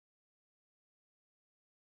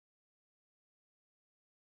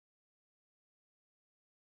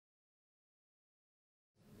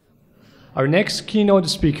Our next keynote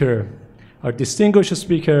speaker, our distinguished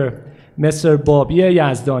speaker, Mr. Babia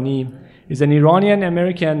Yazdani, is an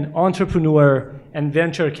Iranian-American entrepreneur and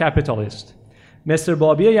venture capitalist. Mr.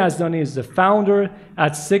 Babia Yazdani is the founder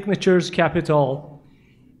at Signatures Capital.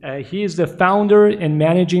 He is the founder and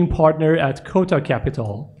managing partner at Kota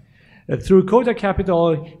Capital. Through Kota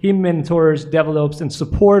Capital, he mentors, develops, and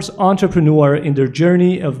supports entrepreneurs in their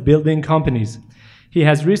journey of building companies. He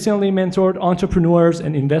has recently mentored entrepreneurs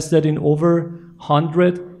and invested in over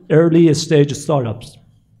 100 early-stage startups.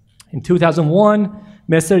 In 2001,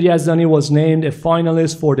 Mr. Yazdani was named a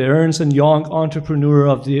finalist for the Ernst & Young Entrepreneur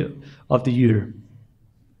of the Year.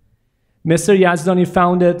 Mr. Yazdani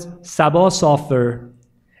founded Sabah Software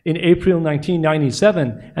in April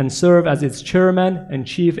 1997 and served as its chairman and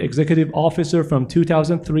chief executive officer from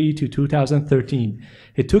 2003 to 2013.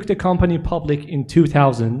 He took the company public in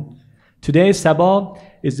 2000. Today, Sabah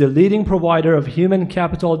is the leading provider of human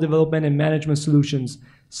capital development and management solutions,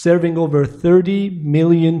 serving over 30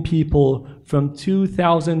 million people from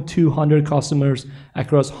 2,200 customers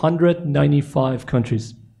across 195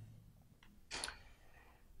 countries.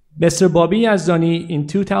 Mr. Babia Yazdani in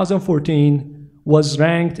 2014 was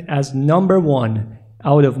ranked as #1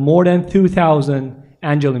 out of more than 2,000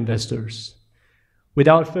 angel investors.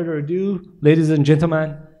 Without further ado, ladies and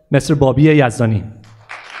gentlemen, Mr. Babia Yazdani.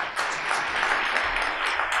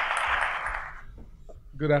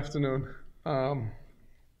 Good afternoon. I'm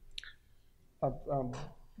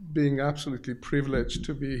being absolutely privileged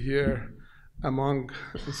to be here among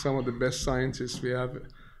some of the best scientists we have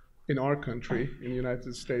in our country, in the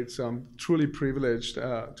United States. So I'm truly privileged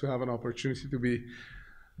to have an opportunity to be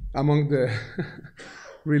among the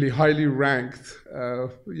really highly ranked,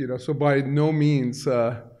 so by no means,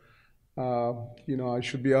 I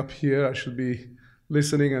should be up here, I should be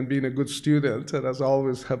listening and being a good student, and as I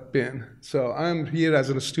always have been. So I'm here as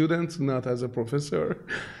a student, not as a professor,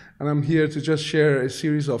 and I'm here to just share a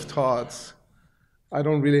series of thoughts. I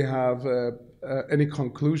don't really have any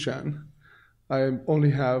conclusion. I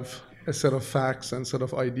only have a set of facts and set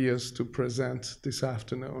of ideas to present this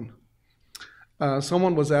afternoon.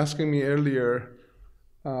 Someone was asking me earlier,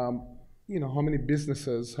 how many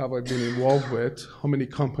businesses have I been involved with, how many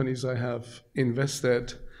companies I have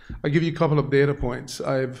invested. I'll give you a couple of data points.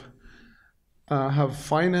 I have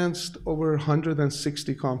financed over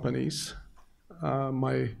 160 companies.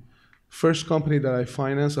 My first company that I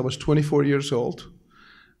financed, I was 24 years old.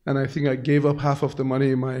 And I think I gave up half of the money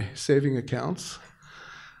in my saving accounts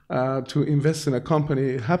to invest in a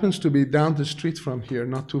company. It happens to be down the street from here,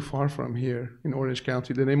 not too far from here in Orange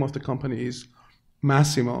County. The name of the company is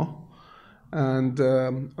Massimo. And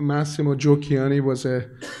Massimo Giochiani was a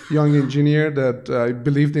young engineer that I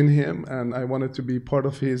believed in him, and I wanted to be part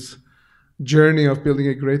of his journey of building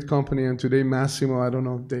a great company. And today Massimo, I don't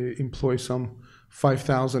know, they employ some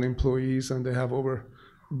 5,000 employees, and they have over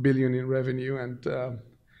 $1 billion in revenue. And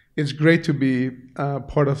it's great to be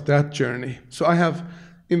part of that journey. So I have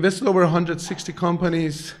invested over 160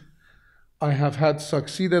 companies. I have had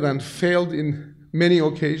succeeded and failed in many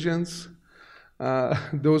occasions.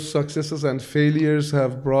 Those successes and failures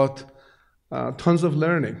have brought tons of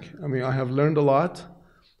learning. I mean, I have learned a lot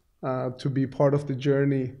to be part of the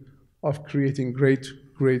journey of creating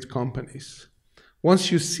great companies.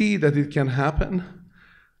 Once you see that it can happen,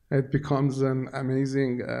 it becomes an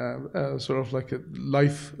amazing sort of like a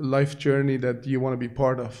life journey that you want to be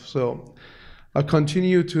part of. So I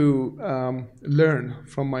continue to learn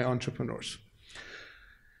from my entrepreneurs.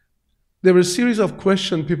 There were a series of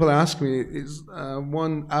questions people ask me. Is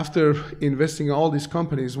one, after investing in all these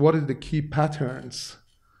companies, what are the key patterns?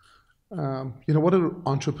 What do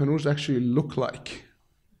entrepreneurs actually look like?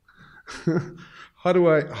 How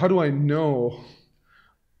do I know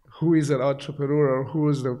who is an entrepreneur or who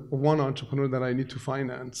is the one entrepreneur that I need to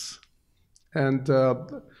finance? And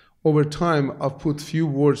over time, I've put few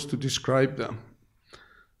words to describe them.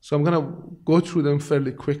 So I'm gonna go through them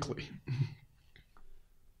fairly quickly.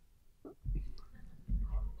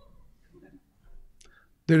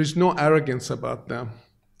 There is no arrogance about them.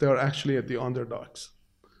 They are actually the underdogs.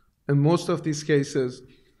 In most of these cases,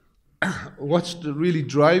 what really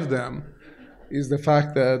drives them is the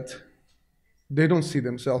fact that they don't see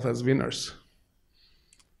themselves as winners.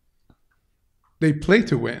 They play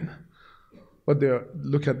to win, but they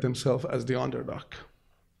look at themselves as the underdog.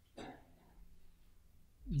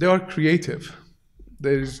 They are creative.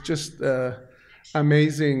 There is just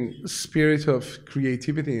amazing spirit of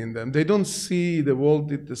creativity in them. They don't see the world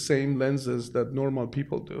with the same lenses that normal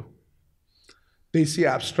people do. They see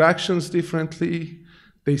abstractions differently.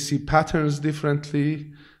 They see patterns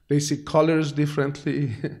differently. They see colors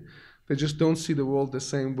differently. They just don't see the world the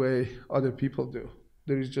same way other people do.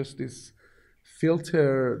 There is just this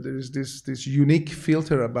filter, there is this unique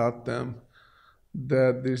filter about them,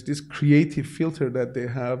 that there's this creative filter that they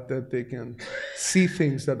have, that they can see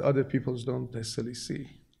things that other people don't necessarily see.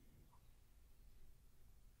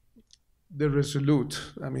 They're resolute.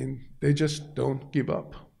 I mean, they just don't give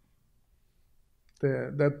up.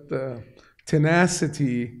 That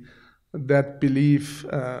tenacity, that belief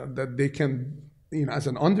that they can, as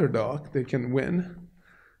an underdog, they can win,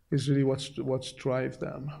 is really what's drives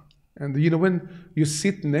them. And when you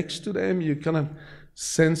sit next to them, you kind of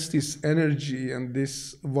sense this energy and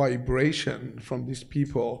this vibration from these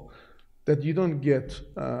people that you don't get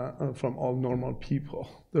from all normal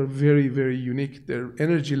people. They're very, very unique. Their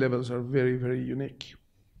energy levels are very, very unique.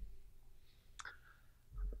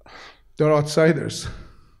 They're outsiders.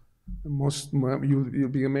 You'll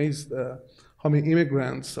be amazed how many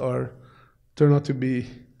immigrants turn out to be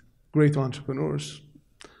great entrepreneurs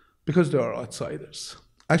because they are outsiders.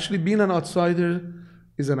 Actually, being an outsider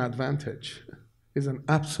is an advantage, is an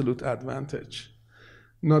absolute advantage.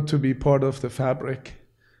 Not to be part of the fabric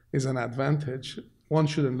is an advantage. One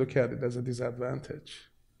shouldn't look at it as a disadvantage.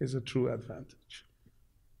 It's a true advantage.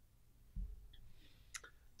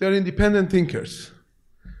 They're independent thinkers.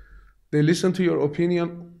 They listen to your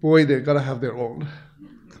opinion. Boy, they gotta have their own.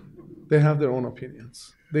 They have their own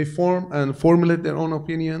opinions. They form and formulate their own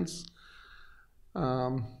opinions.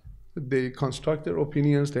 They construct their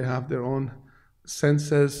opinions. They have their own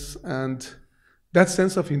senses, and that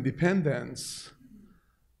sense of independence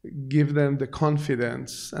give them the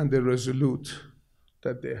confidence and the resolute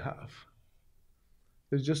that they have.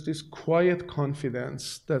 There's just this quiet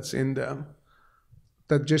confidence that's in them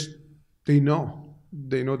that just they know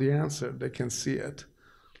the answer, they can see it,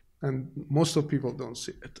 and most of people don't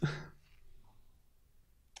see it.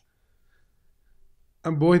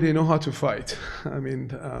 And boy, they know how to fight. I mean,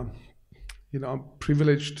 I'm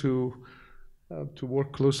privileged to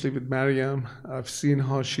work closely with Mariam. I've seen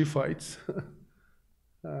how she fights.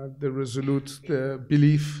 The resolute, the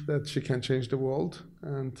belief that she can change the world,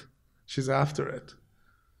 and she's after it.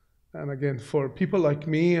 And again, for people like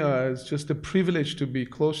me, it's just a privilege to be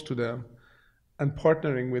close to them and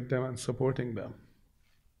partnering with them and supporting them.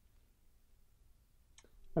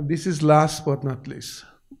 And this is last but not least.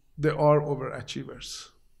 They are overachievers.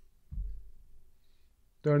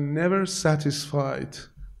 They're never satisfied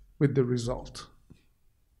with the result.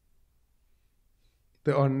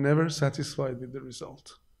 They are never satisfied with the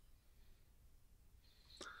result.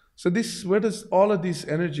 So where does all of this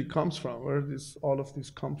energy comes from? Where does all of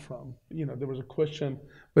this come from? There was a question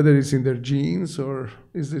whether it's in their genes or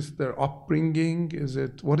is this their upbringing?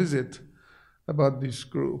 What is it about this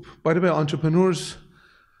group? By the way, entrepreneurs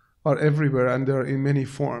are everywhere and they're in many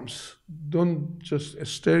forms. Don't just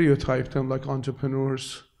stereotype them like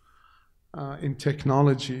entrepreneurs in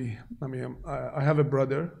technology. I mean, I have a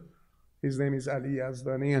brother. His name is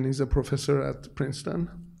Yazdani, and he's a professor at Princeton,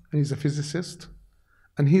 and he's a physicist,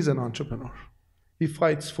 and he's an entrepreneur. He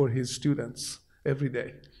fights for his students every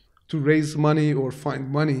day to raise money or find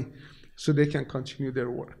money so they can continue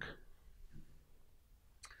their work.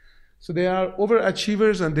 So they are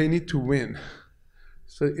overachievers and they need to win.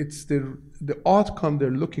 So it's the outcome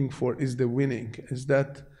they're looking for is the winning. Is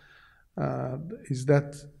that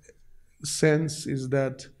sense? Is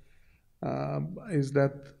that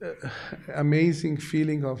amazing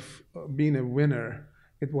feeling of being a winner?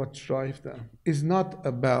 It's what drives them. It's not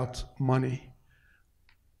about money.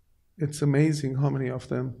 It's amazing how many of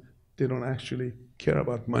them, they don't actually care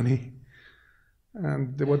about money.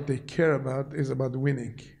 And what they care about is about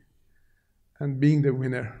winning and being the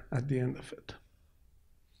winner at the end of it.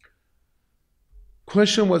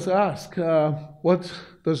 Question was asked, what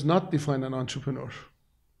does not define an entrepreneur?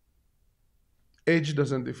 Age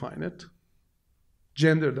doesn't define it.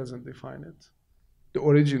 Gender doesn't define it. The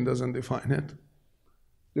origin doesn't define it.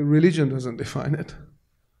 The religion doesn't define it.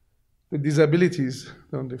 The disabilities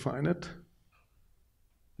don't define it.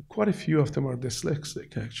 Quite a few of them are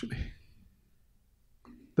dyslexic, actually.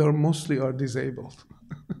 They mostly are disabled.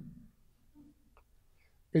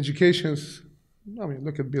 Educations,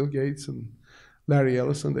 look at Bill Gates and Larry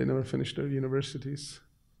Ellison, they never finished their universities.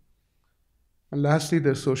 And lastly,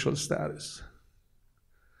 their social status.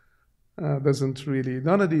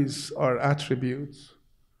 None of these are attributes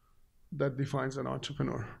that defines an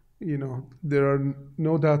entrepreneur. There are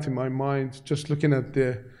no doubt in my mind, just looking at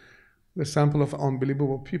the sample of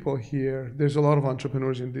unbelievable people here, there's a lot of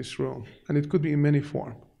entrepreneurs in this room, and it could be in many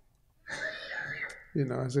forms.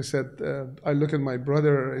 As I said, I look at my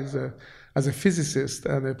brother as a physicist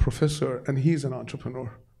and a professor, and he's an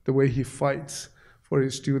entrepreneur. The way he fights for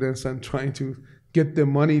his students and trying to get the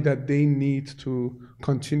money that they need to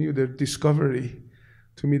continue their discovery.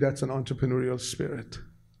 To me, that's an entrepreneurial spirit.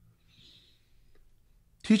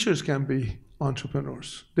 Teachers can be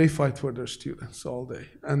entrepreneurs. They fight for their students all day,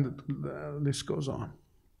 and the list goes on.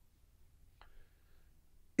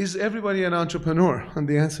 Is everybody an entrepreneur? And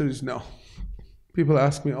the answer is no. People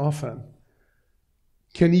ask me often,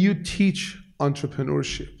 can you teach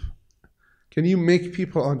entrepreneurship? Can you make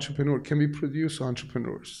people entrepreneur? Can we produce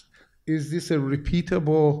entrepreneurs? Is this a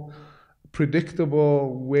repeatable,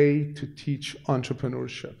 predictable way to teach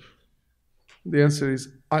entrepreneurship? The answer is,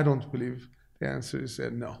 I don't believe. The answer is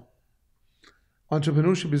no.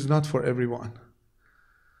 Entrepreneurship is not for everyone.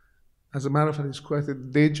 As a matter of fact, it's quite a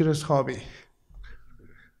dangerous hobby.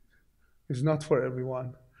 It's not for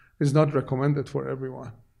everyone. It's not recommended for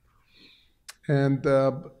everyone. And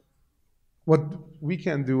what we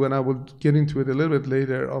can do, and I will get into it a little bit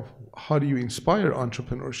later, of how do you inspire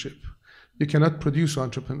entrepreneurship. You cannot produce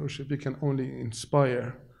entrepreneurship. You can only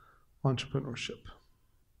inspire entrepreneurship.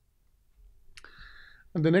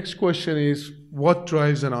 And the next question is, what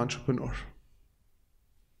drives an entrepreneur?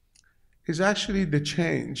 It's actually the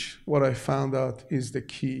change. What I found out is the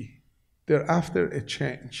key. They're after a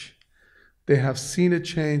change. They have seen a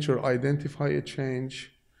change or identify a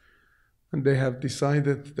change, and they have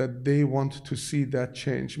decided that they want to see that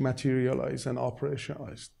change materialize and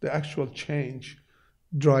operationalize. The actual change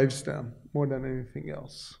drives them more than anything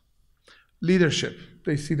else. Leadership,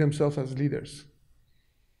 they see themselves as leaders.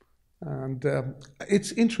 And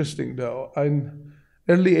it's interesting though. In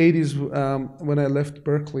early 80s, when I left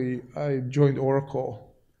Berkeley, I joined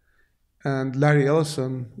Oracle, and Larry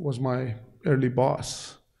Ellison was my early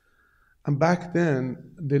boss. And back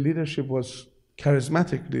then, the leadership was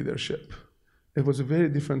charismatic leadership. It was a very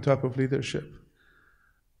different type of leadership.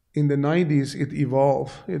 In the 90s, it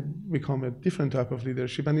evolved. It became a different type of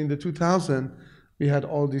leadership. And in the 2000s, we had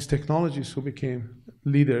all these technologists who became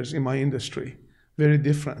leaders in my industry. Very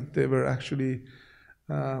different. They were actually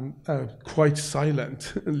quite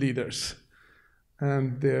silent leaders.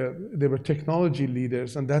 And they were technology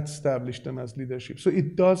leaders, and that established them as leadership. So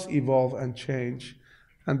it does evolve and change,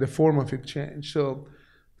 and the form of it changed. So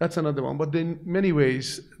that's another one. But in many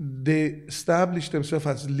ways, they establish themselves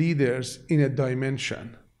as leaders in a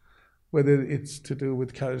dimension, whether it's to do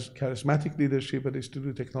with charismatic leadership, whether it's to do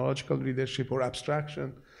with technological leadership or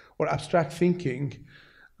abstraction or abstract thinking.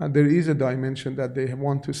 And there is a dimension that they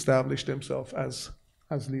want to establish themselves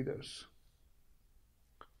as leaders.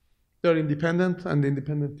 They're independent and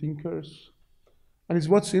independent thinkers. And it's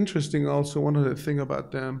what's interesting also, one other thing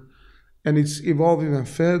about them, and it's evolved even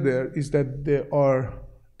further, is that they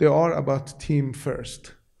are about team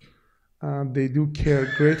first. They do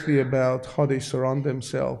care greatly about how they surround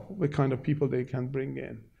themselves, what kind of people they can bring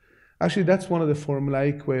in. Actually, that's one of the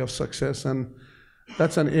formulaic way of success, and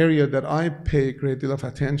that's an area that I pay a great deal of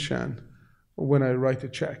attention when I write a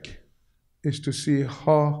check, is to see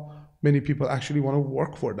how many people actually want to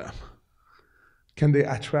work for them. Can they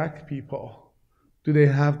attract people? Do they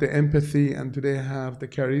have the empathy, and do they have the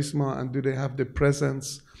charisma, and do they have the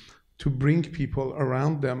presence to bring people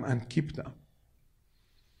around them and keep them?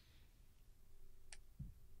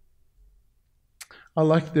 I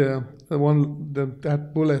like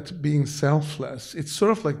that bullet being selfless. It's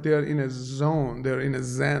sort of like they're in a zone, they're in a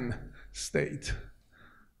Zen state.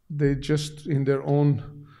 They just in their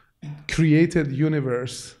own created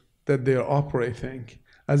universe that they're operating,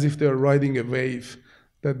 as if they're riding a wave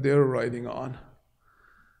that they're riding on.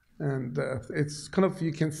 And it's kind of,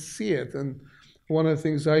 you can see it. And one of the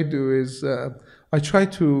things I do is I try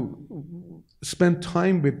to spend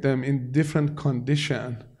time with them in different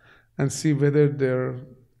conditions and see whether they're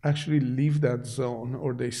actually leave that zone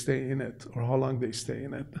or they stay in it, or how long they stay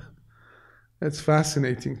in it. It's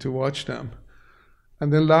fascinating to watch them.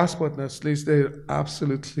 And then last but not least, they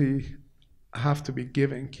absolutely have to be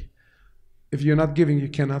giving. If you're not giving, you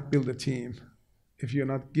cannot build a team. If you're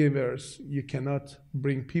not givers, you cannot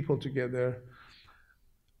bring people together.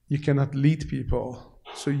 You cannot lead people.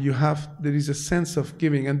 So there is a sense of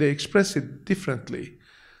giving, and they express it differently.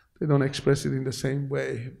 They don't express it in the same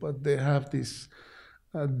way, but they have this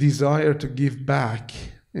desire to give back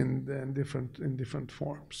in different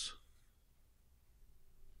forms.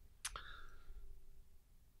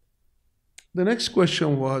 The next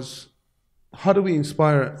question was, how do we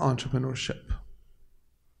inspire entrepreneurship?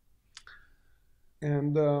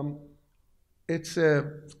 And it's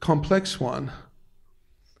a complex one.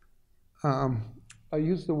 I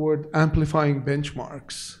use the word amplifying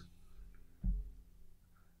benchmarks.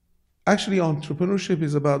 Actually, entrepreneurship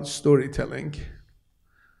is about storytelling.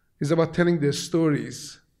 It's about telling their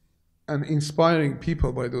stories and inspiring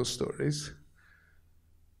people by those stories.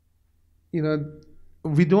 You know,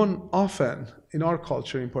 we don't often, in our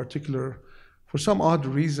culture in particular, for some odd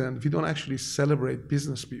reason, we don't actually celebrate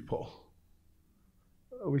business people.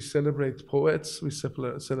 We celebrate poets, we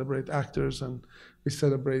celebrate actors, and we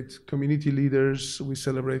celebrate community leaders, we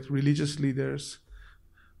celebrate religious leaders,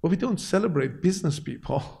 but we don't celebrate business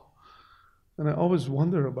people. And I always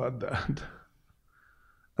wonder about that.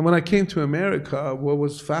 And when I came to America, what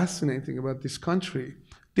was fascinating about this country,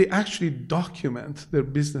 they actually document their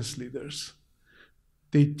business leaders.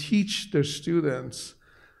 They teach their students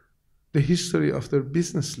the history of their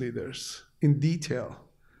business leaders in detail.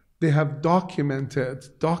 They have documented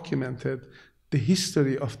the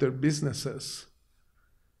history of their businesses,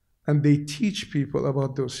 and they teach people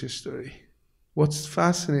about those history. What's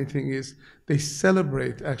fascinating is they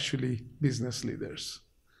celebrate actually business leaders.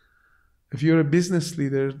 If you're a business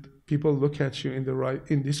leader, people look at you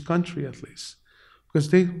in this country at least, because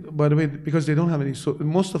because they don't have any,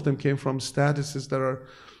 most of them came from statuses that are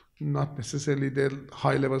not necessarily their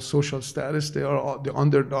high-level social status. They are the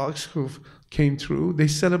underdogs who came through. They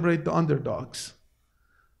celebrate the underdogs.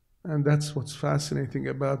 And that's what's fascinating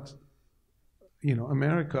about,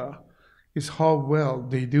 America, is how well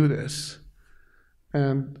they do this.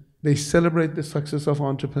 And they celebrate the success of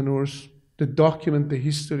entrepreneurs. They document the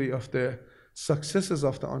history of the successes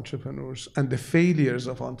of the entrepreneurs and the failures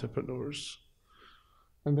of entrepreneurs.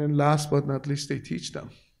 And then last but not least, they teach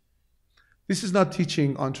them. This is not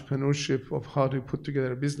teaching entrepreneurship of how to put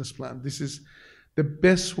together a business plan. This is the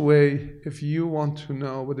best way, if you want to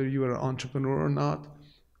know whether you are an entrepreneur or not,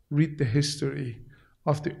 read the history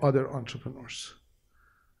of the other entrepreneurs.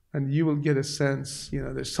 And you will get a sense,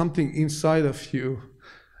 there's something inside of you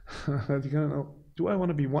that you're going to know, do I want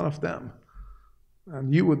to be one of them?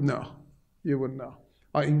 And you would know. You would know.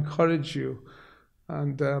 I encourage you.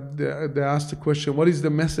 And they asked the question, what is the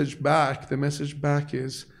message back? The message back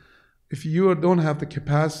is, if you don't have the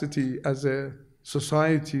capacity as a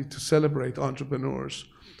society to celebrate entrepreneurs,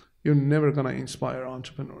 you're never going to inspire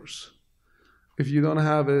entrepreneurs. If you don't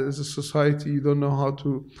have it as a society, you don't know how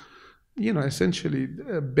to, essentially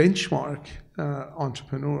benchmark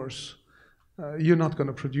entrepreneurs, you're not going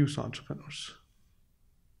to produce entrepreneurs.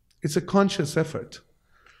 It's a conscious effort.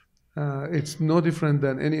 It's no different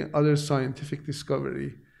than any other scientific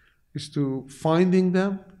discovery. Is to finding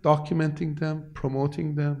them, documenting them,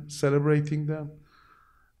 promoting them, celebrating them,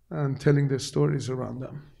 and telling their stories around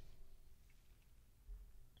them.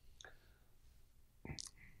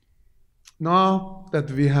 Now that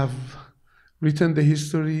we have written the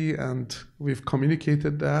history and we've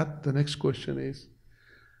communicated that, the next question is,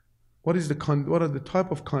 what are the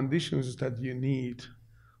type of conditions that you need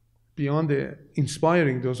beyond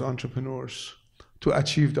inspiring those entrepreneurs to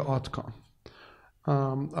achieve the outcome?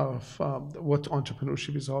 Of what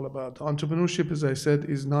entrepreneurship is all about. Entrepreneurship, as I said,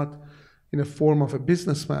 is not in a form of a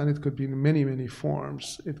businessman. It could be in many, many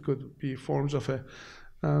forms. It could be forms of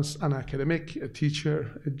an academic, a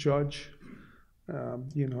teacher, a judge,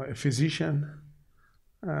 a physician.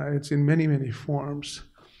 It's in many, many forms.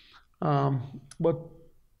 But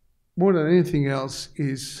more than anything else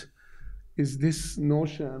is this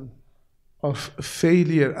notion of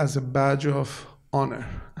failure as a badge of honor.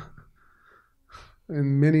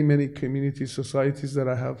 In many, many community societies that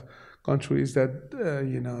I have gone through is that,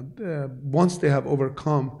 once they have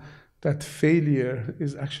overcome that, failure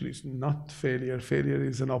is actually not failure. Failure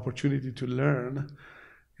is an opportunity to learn,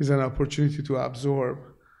 is an opportunity to absorb.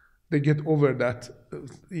 They get over that,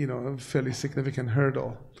 fairly significant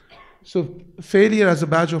hurdle. So failure as a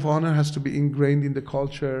badge of honor has to be ingrained in the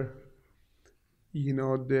culture.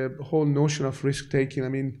 The whole notion of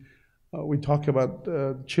risk-taking, we talk about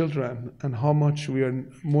children and how much we are,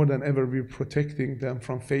 more than ever, we're protecting them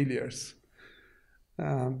from failures.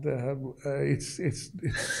 And it's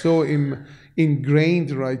so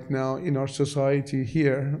ingrained right now in our society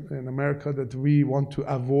here in America that we want to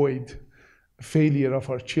avoid failure of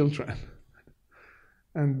our children.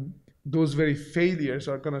 And those very failures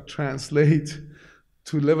are going to translate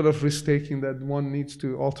to a level of risk-taking that one needs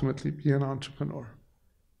to ultimately be an entrepreneur.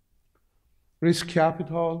 Risk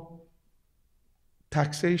capital,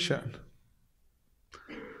 taxation.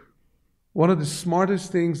 One of the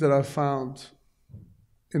smartest things that I've found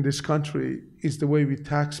in this country is the way we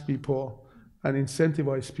tax people and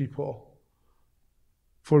incentivize people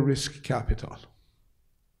for risk capital.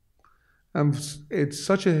 And it's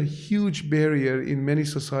such a huge barrier in many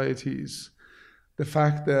societies, the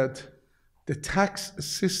fact that the tax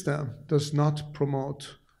system does not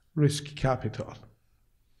promote risk capital.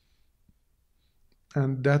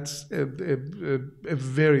 And that's a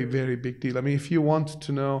very, very big deal. If you want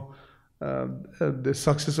to know the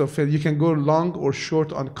success or failure. You can go long or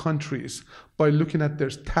short on countries by looking at their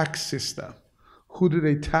tax system. Who do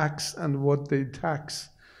they tax and what they tax?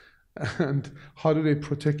 And how do they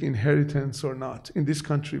protect inheritance or not? In this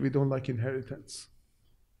country, we don't like inheritance.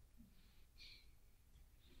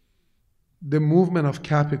 The movement of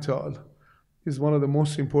capital is one of the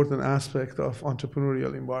most important aspects of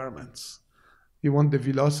entrepreneurial environments. You want the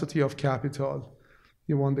velocity of capital.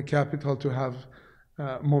 You want the capital to have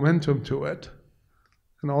momentum to it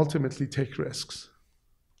and ultimately take risks.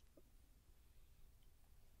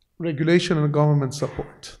 Regulation and government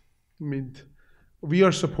support. I mean, we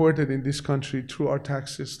are supported in this country through our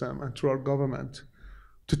tax system and through our government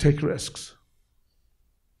to take risks.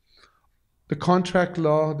 The contract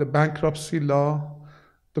law, the bankruptcy law,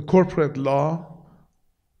 the corporate law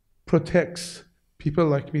protects people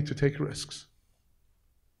like me to take risks.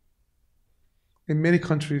 In many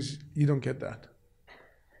countries, you don't get that.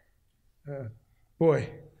 Boy,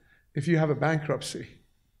 if you have a bankruptcy,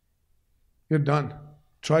 you're done.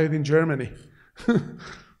 Try it in Germany.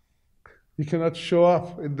 You cannot show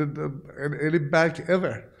up in any bank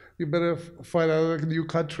ever. You better find out a new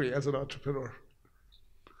country as an entrepreneur.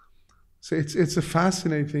 So it's a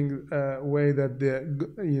fascinating way that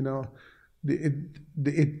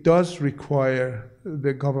it does require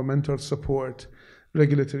the governmental support,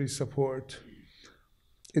 regulatory support.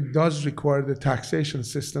 It does require the taxation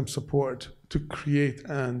system support to create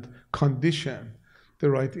and condition the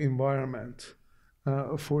right environment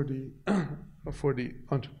for the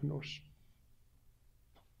entrepreneurs.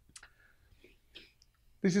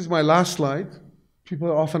 This is my last slide.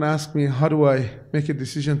 People often ask me, how do I make a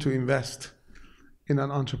decision to invest in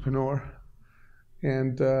an entrepreneur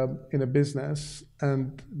and in a business?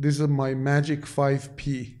 And these are my magic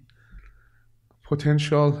 5P: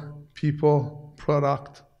 potential, people,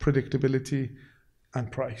 product, predictability,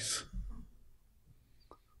 and price.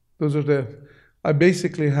 Those are I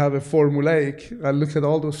basically have a formulaic. I look at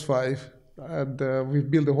all those 5, and we've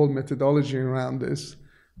built a whole methodology around this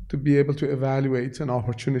to be able to evaluate an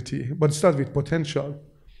opportunity. But it starts with potential.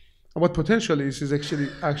 And what potential is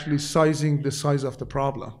actually sizing the size of the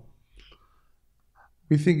problem.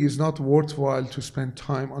 We think it's not worthwhile to spend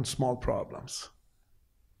time on small problems.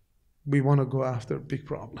 We want to go after big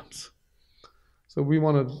problems. So we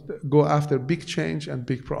want to go after big change and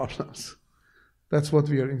big problems. That's what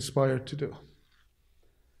we are inspired to do.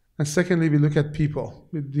 And secondly, we look at people.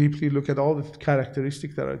 We deeply look at all the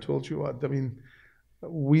characteristics that I told you about. I mean,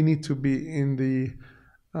 we need to be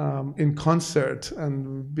in concert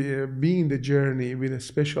and be in the journey with a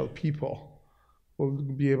special people who will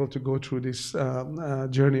be able to go through this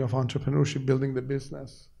journey of entrepreneurship, building the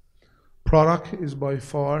business. Product is by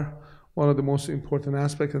far one of the most important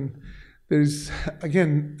aspects, and there is,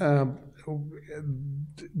 again,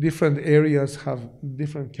 different areas have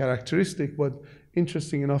different characteristics, but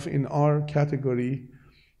interesting enough, in our category,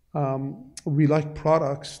 we like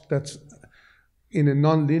products that's in a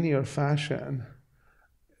non-linear fashion.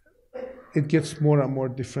 It gets more and more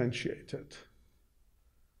differentiated.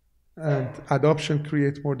 And adoption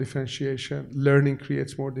creates more differentiation. Learning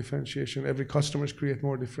creates more differentiation. Every customer creates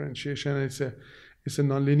more differentiation. And it's a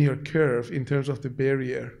non-linear curve in terms of the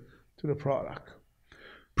barrier to the product.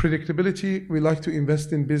 Predictability, we like to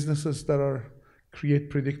invest in businesses that create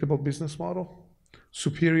predictable business model.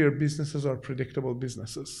 Superior businesses are predictable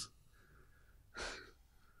businesses.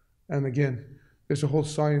 And again, there's a whole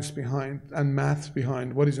science behind and math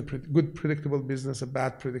behind what is a good predictable business, a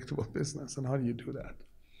bad predictable business, and how do you do that?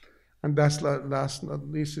 And that's last not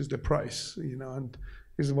least is the price, and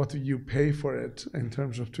is what you pay for it in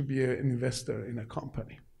terms of to be an investor in a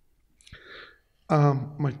company.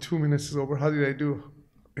 My 2 minutes is over. How did I do?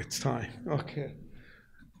 It's time. Okay.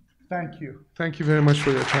 Thank you. Thank you very much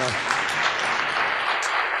for your time.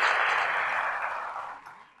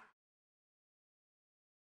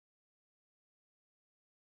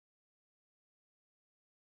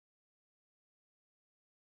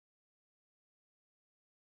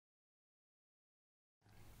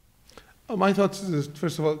 My thoughts is,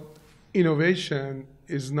 first of all, innovation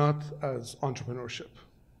is not as entrepreneurship.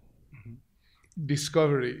 Mm-hmm.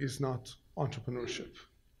 Discovery is not entrepreneurship.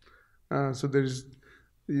 So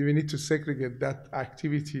we need to segregate that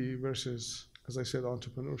activity versus, as I said,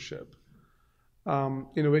 entrepreneurship.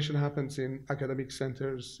 Innovation happens in academic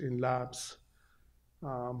centers, in labs.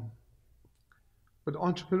 But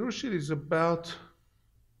entrepreneurship is about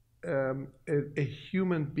a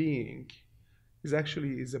human being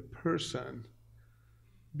is a person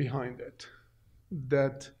behind it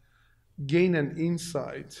that gain an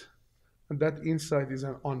insight, and that insight is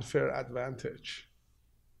an unfair advantage.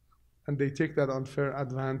 and they take that unfair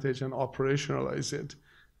advantage and operationalize it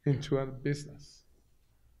into a business.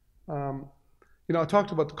 I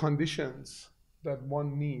talked about conditions that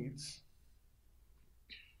one needs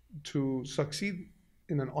to succeed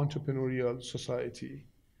in an entrepreneurial society.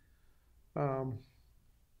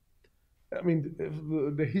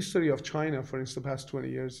 The history of China, for instance, the past 20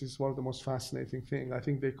 years is one of the most fascinating things. I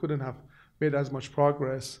think they couldn't have made as much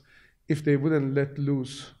progress if they wouldn't let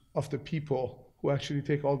loose of the people who actually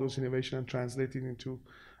take all those innovations and translate it into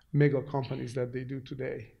mega companies that they do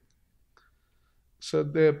today. So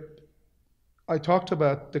I talked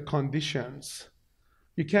about the conditions.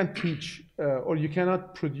 You can't teach or you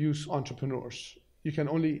cannot produce entrepreneurs. You can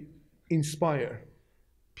only inspire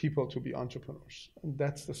people to be entrepreneurs. And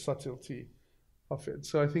that's the subtlety of it.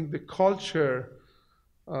 So I think the culture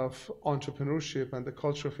of entrepreneurship and the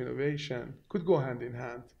culture of innovation could go hand in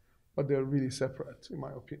hand, but they're really separate, in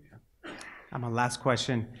my opinion. My last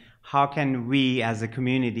question, how can we as a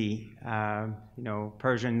community,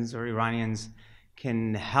 Persians or Iranians,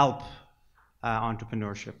 can help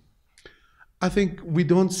entrepreneurship? I think we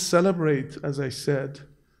don't celebrate, as I said,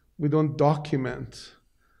 we don't document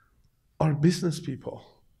our business people,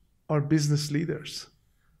 our business leaders.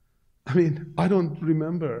 I don't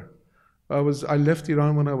remember. I left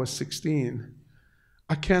Iran when I was 16.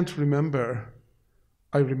 I can't remember.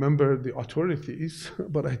 I remember the authorities,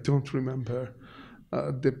 but I don't remember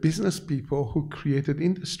the business people who created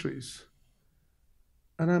industries.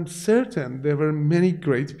 And I'm certain there were many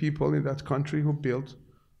great people in that country who built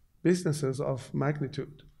businesses of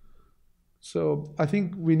magnitude. So I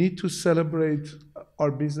think we need to celebrate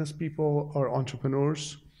our business people, our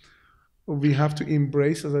entrepreneurs. We have to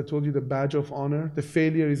embrace, as I told you, the badge of honor. The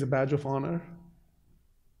failure is a badge of honor.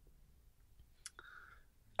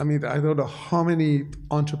 I don't know how many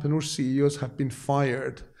entrepreneur CEOs have been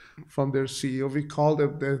fired from their CEO. We call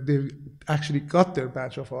them, they actually got their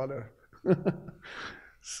badge of honor.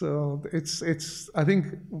 So I think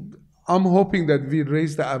I'm hoping that we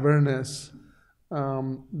raise the awareness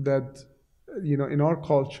that, in our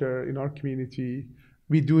culture, in our community,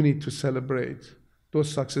 we do need to celebrate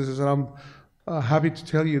those successes. And I'm happy to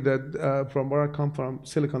tell you that from where I come from,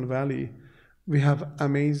 Silicon Valley, we have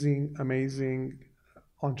amazing, amazing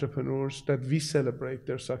entrepreneurs that we celebrate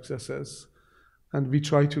their successes, and we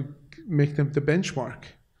try to make them the benchmark.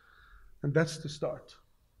 And that's the start.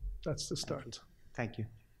 That's the start. Thank you.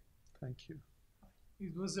 Thank you.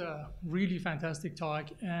 It was a really fantastic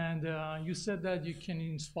talk, and you said that you can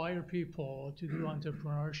inspire people to do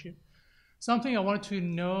entrepreneurship. Something I wanted to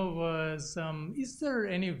know was, is there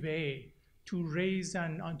any way to raise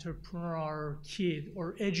an entrepreneur kid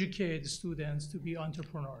or educate students to be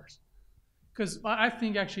entrepreneurs? Because I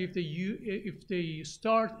think actually if they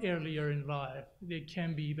start earlier in life, they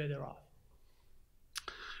can be better off.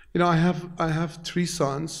 I have 3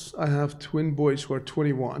 sons. I have twin boys who are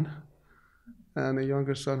 21 and a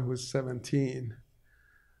younger son who is 17.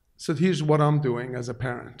 So here's what I'm doing as a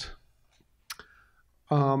parent.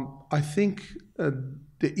 I think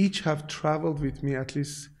they each have traveled with me at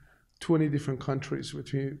least 20 different countries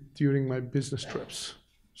with me during my business trips.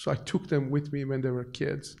 So I took them with me when they were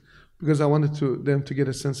kids, because I wanted them to get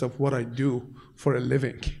a sense of what I do for a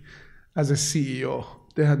living as a CEO.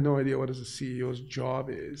 They had no idea what a CEO's job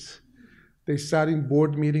is. They sat in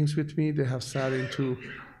board meetings with me. They have sat into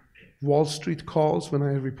Wall Street calls when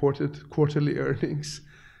I reported quarterly earnings.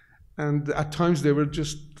 And at times they were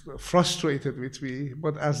just frustrated with me,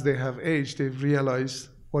 but as they have aged, they've realized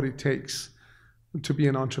what it takes to be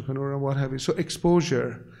an entrepreneur and what have you. So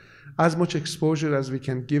exposure, as much exposure as we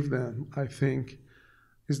can give them, I think,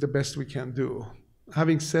 is the best we can do.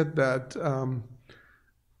 Having said that,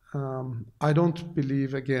 I don't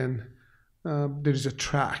believe, again, there is a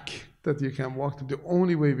track that you can walk to. The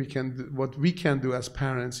only way what we can do as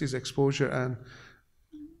parents is exposure and,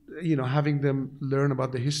 having them learn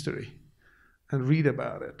about the history and read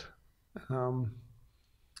about it.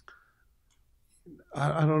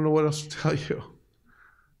 I don't know what else to tell you.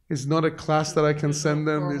 It's not a class that I can send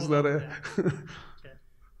them. It's not a...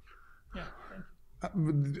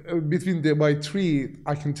 Between my 3,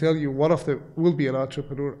 I can tell you one of them will be an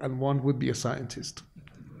entrepreneur and one would be a scientist.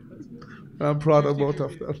 I'm proud of both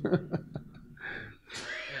of them.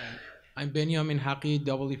 I'm Benjamin Haqi,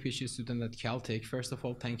 double PhD student at Caltech. First of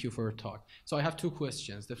all, thank you for your talk. So I have 2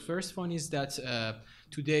 questions. The first one is that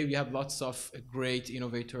today we have lots of great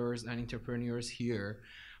innovators and entrepreneurs here.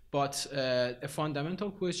 But a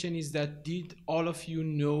fundamental question is that, did all of you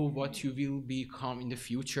know what you will become in the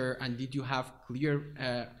future? And did you have clear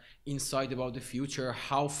insight about the future?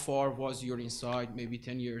 How far was your insight, maybe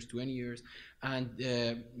 10 years, 20 years? And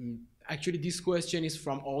actually this question is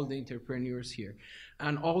from all the entrepreneurs here.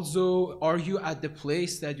 And also, are you at the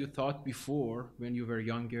place that you thought before when you were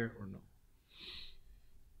younger or no?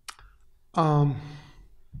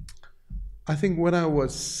 I think when I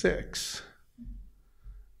was 6,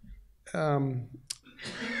 there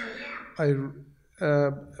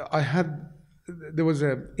was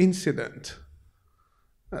an incident.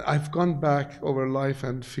 I've gone back over life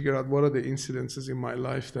and figured out what are the incidences in my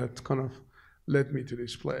life that kind of led me to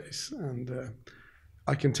this place. And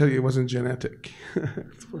I can tell you it wasn't genetic,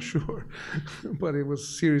 for sure, but it was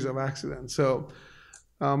a series of accidents. So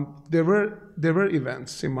there were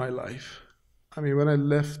events in my life. I mean, when I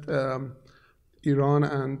left Iran,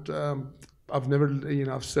 and I've never,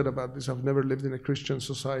 I've said about this, I've never lived in a Christian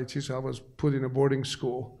society, so I was put in a boarding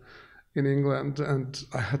school in England, and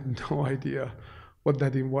I had no idea what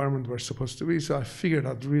that environment was supposed to be. So I figured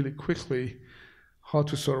out really quickly how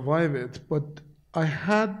to survive it. But I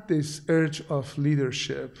had this urge of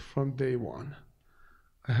leadership from day one.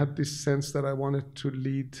 I had this sense that I wanted to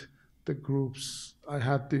lead the groups. I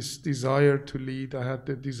had this desire to lead. I had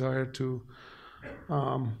the desire to,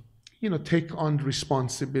 take on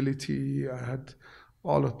responsibility. I had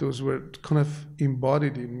all of those were kind of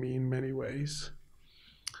embodied in me in many ways.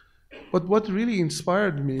 But what really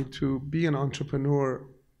inspired me to be an entrepreneur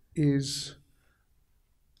is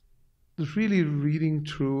really reading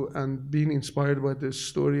through and being inspired by the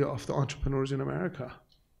story of the entrepreneurs in America.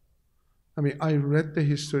 I mean, I read the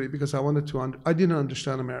history because I wanted to, I didn't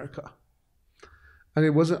understand America. And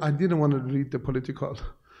I didn't want to read the political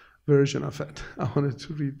version of it. I wanted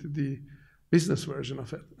to read the business version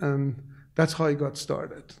of it. And that's how I got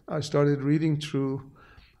started. I started reading through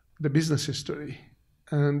the business history.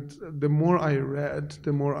 And the more I read,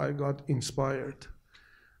 the more I got inspired.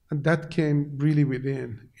 And that came really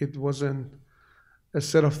within. It wasn't a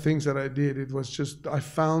set of things that I did. It was just, I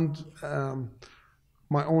found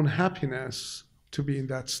my own happiness to be in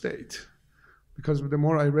that state. Because the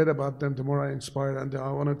more I read about them, the more I inspired, and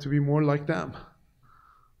I wanted to be more like them.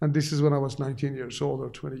 And this is when I was 19 years old or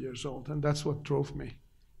 20 years old, and that's what drove me.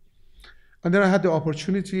 And then I had the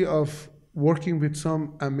opportunity of working with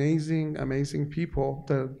some amazing, amazing people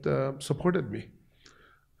that supported me.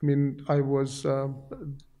 I mean, I was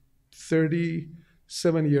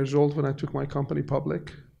 37 years old when I took my company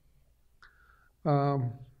public.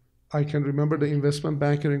 I can remember the investment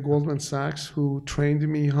banker in Goldman Sachs who trained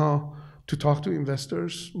me how to talk to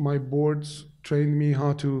investors. My boards trained me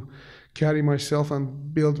how to carry myself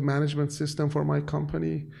and build management system for my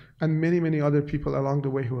company, and many, many other people along the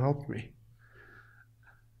way who helped me.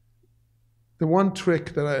 The one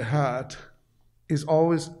trick that I had is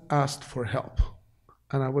always asked for help,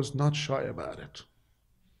 and I was not shy about it.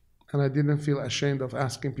 And I didn't feel ashamed of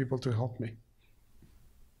asking people to help me.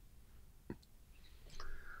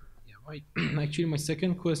 Actually, my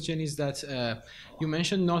second question is that you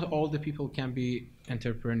mentioned not all the people can be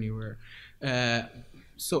entrepreneur.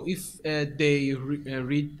 So if they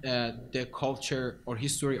read the culture or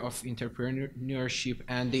history of entrepreneurship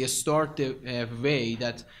and they start the way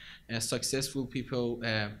that successful people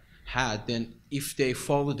had, then if they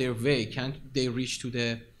follow their way, can't they reach to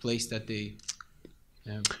the place that they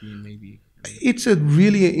maybe? It's a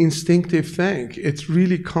really instinctive thing. It's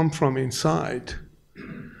really come from inside.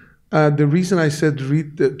 The reason I said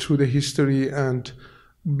read through the history and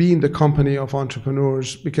be in the company of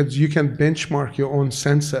entrepreneurs, because you can benchmark your own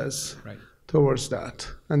senses towards that,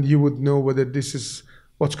 and you would know whether this is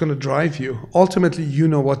what's going to drive you. Ultimately, you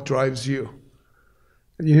know what drives you,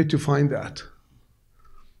 and you need to find that.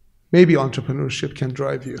 Maybe entrepreneurship can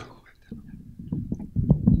drive you.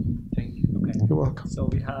 Thank you. Okay. You're welcome. So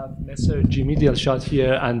we have Mr. Jimmy Dilshad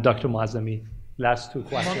here and Dr. Mazami. Last two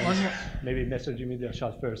questions. Maybe Mr. Jimmy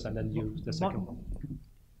Dilshad first, and then you, the second one.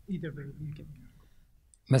 Either way, you can.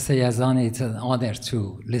 Mr. Yazdani, it's an honor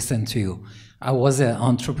to listen to you. I was an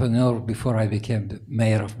entrepreneur before I became the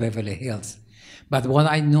mayor of Beverly Hills. But what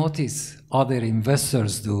I notice other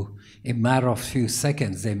investors do, in a matter of few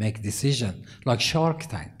seconds, they make decisions, like Shark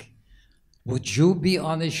Tank. Would you be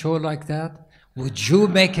on a show like that? Would you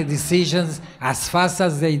make decisions as fast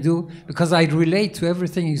as they do? Because I relate to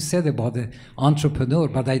everything you said about the entrepreneur,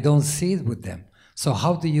 but I don't see it with them. So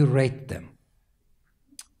how do you rate them?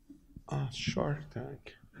 Shark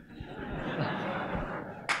Tank.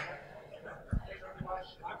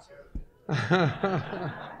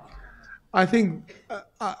 I think,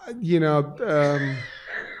 I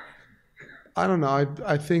don't know.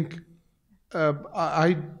 I think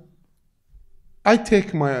I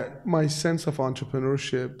take my sense of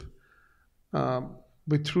entrepreneurship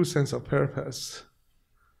with true sense of purpose.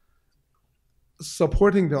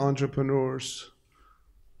 Supporting the entrepreneurs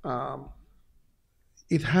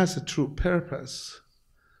it has a true purpose.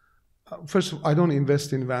 First of all, I don't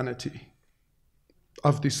invest in vanity.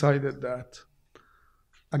 I've decided that.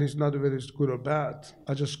 And it's not whether it's good or bad.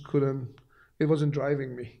 I just couldn't, it wasn't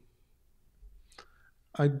driving me.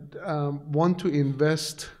 I want to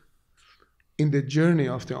invest in the journey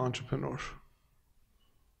of the entrepreneur.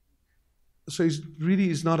 So it's really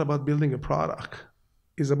is not about building a product.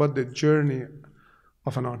 It's about the journey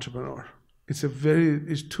of an entrepreneur. It's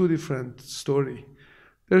two different stories.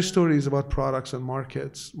 Their story is about products and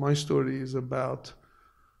markets. My story is about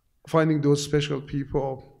finding those special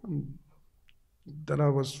people that I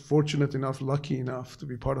was fortunate enough, lucky enough to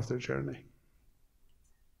be part of their journey.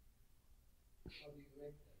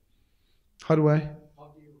 How do you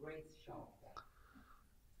rate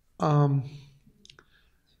them?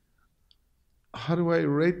 How do I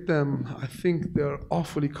rate them? I think they're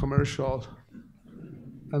awfully commercial,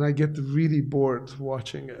 and I get really bored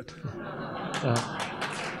watching it.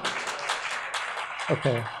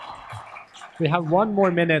 Okay. We have 1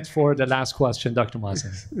 more minute for the last question, Dr.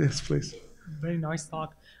 Mazen. Yes, please. Very nice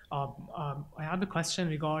talk. I have a question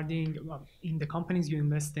regarding in the companies you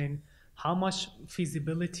invest in, how much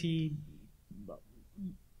feasibility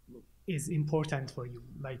is important for you?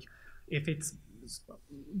 Like, if it's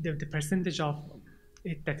the percentage of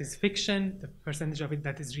it that is fiction, the percentage of it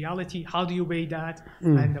that is reality, how do you weigh that?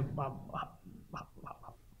 And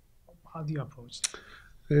how do you approach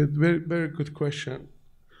it? Very, very good question.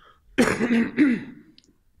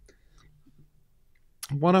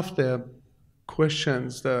 One of the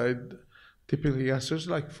questions that I typically ask, there's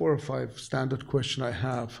like 4 or 5 standard questions I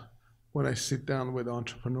have when I sit down with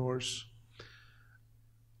entrepreneurs.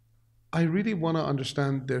 I really want to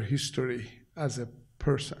understand their history as a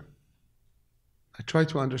person. I try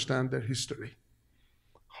to understand their history.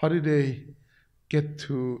 How did they get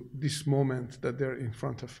to this moment that they're in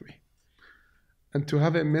front of me? And to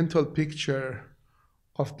have a mental picture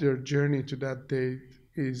of their journey to that date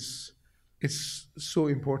it's so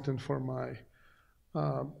important for my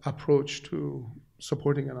approach to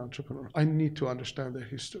supporting an entrepreneur. I need to understand their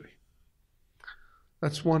history.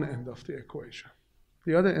 That's one end of the equation.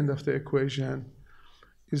 The other end of the equation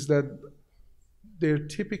is that they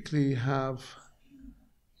typically have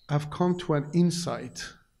come to an insight.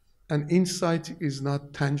 An insight is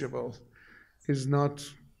not tangible, is not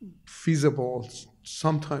feasible.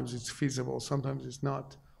 Sometimes it's feasible, sometimes it's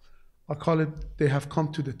not. I call it, they have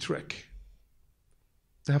come to the trick.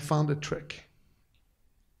 They have found a trick.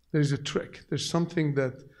 There's a trick. There's something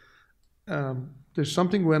that, there's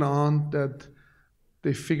something went on that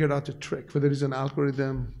they figured out a trick, whether it's an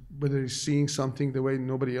algorithm, whether it's seeing something the way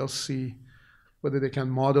nobody else see, whether they can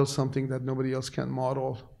model something that nobody else can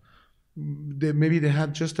model. Maybe they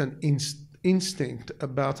had just an instinct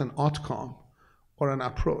about an outcome or an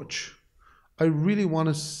approach. I really want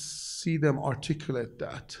to see them articulate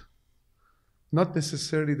that. Not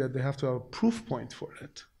necessarily that they have to have a proof point for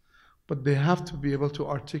it, but they have to be able to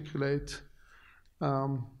articulate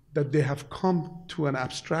that they have come to an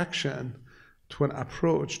abstraction, to an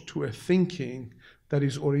approach, to a thinking that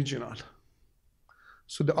is original.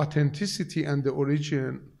 So the authenticity and the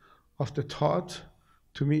origin of the thought,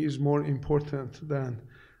 to me, is more important than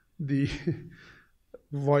the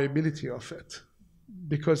viability of it.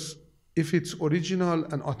 Because if it's original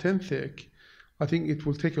and authentic, I think it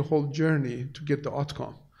will take a whole journey to get the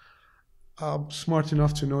outcome. I'm smart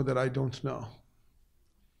enough to know that I don't know.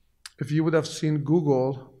 If you would have seen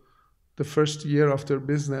Google the first year of their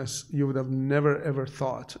business, you would have never ever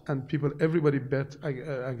thought, and everybody bet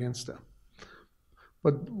against them.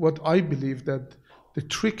 But what I believe that the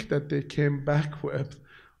trick that they came back with,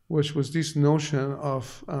 which was this notion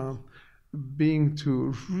of being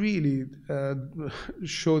to really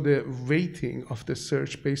show the weighting of the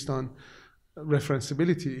search based on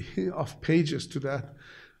referenceability of pages to that,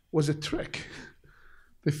 was a trick.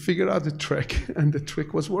 They figured out the trick, and the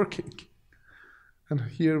trick was working. And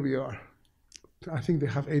here we are. I think they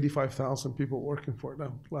have 85,000 people working for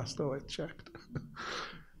them, last time I checked.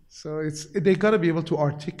 So they got to be able to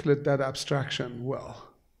articulate that abstraction well.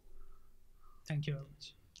 Thank you very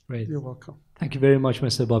much. Great. You're welcome. Thank you very much,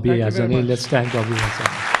 Mr. Bobby Yazdani. Let's thank Bobby once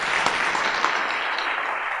again.